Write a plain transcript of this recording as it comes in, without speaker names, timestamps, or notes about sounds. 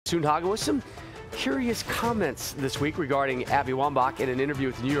Sundhage with some curious comments this week regarding Abby Wambach in an interview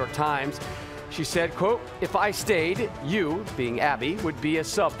with the New York Times. She said, quote, "If I stayed, you, being Abby, would be a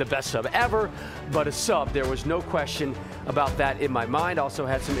sub, the best sub ever, but a sub. There was no question about that in my mind." Also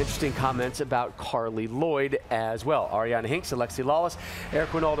had some interesting comments about Carli Lloyd as well. Ariana Hinks, Alexi Lawless, Eric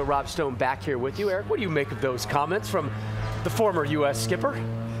Winaldo, Rob Stone back here with you. Eric, what do you make of those comments from the former U.S. skipper?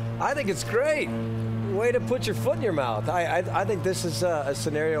 I think it's great. Way to put your foot in your mouth. I think this is a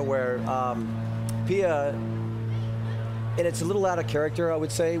scenario where Pia, and it's a little out of character, I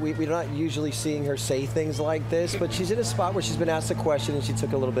would say. We're not usually seeing her say things like this, but she's in a spot where she's been asked a question and she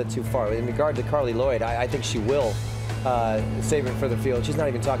took it a little bit too far. In regard to Carli Lloyd, I think she will save it for the field. She's not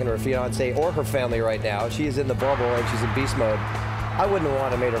even talking to her fiance or her family right now. She is in the bubble and she's in beast mode. I wouldn't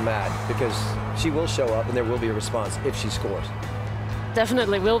want to make her mad because she will show up and there will be a response if she scores.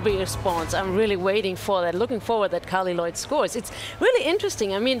 Definitely will be a response. I'm really waiting for that, looking forward that Carli Lloyd scores. It's really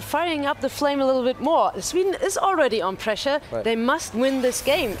interesting. I mean, firing up the flame a little bit more. Sweden is already on pressure. Right. They must win this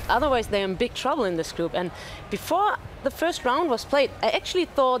game. Otherwise, they're in big trouble in this group. And before the first round was played, I actually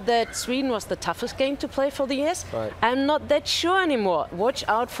thought that Sweden was the toughest game to play for the US. Right. I'm not that sure anymore. Watch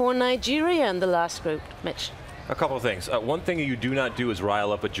out for Nigeria in the last group match. A couple of things. One thing you do not do is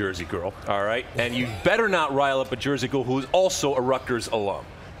rile up a Jersey girl, all right? And you better not rile up a Jersey girl who is also a Rutgers alum.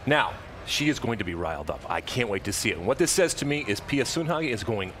 Now, she is going to be riled up. I can't wait to see it. And what this says to me is Pia Sundhage is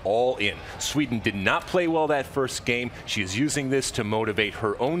going all in. Sweden did not play well that first game. She is using this to motivate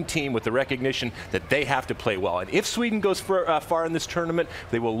her own team with the recognition that they have to play well. And if Sweden goes far in this tournament,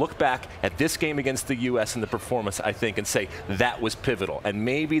 they will look back at this game against the U.S. and the performance, I think, and say that was pivotal. And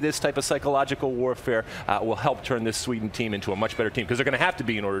maybe this type of psychological warfare will help turn this Sweden team into a much better team, because they're going to have to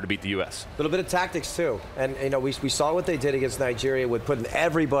be in order to beat the U.S. A little bit of tactics, too. And, you know, we saw what they did against Nigeria with putting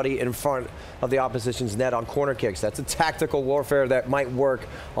everybody in front of the opposition's net on corner kicks. That's a tactical warfare that might work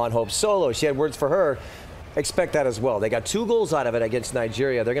on Hope Solo. She had words for her. Expect that as well. They got 2 goals out of it against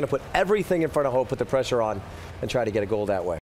Nigeria. They're going to put everything in front of Hope, put the pressure on, and try to get a goal that way.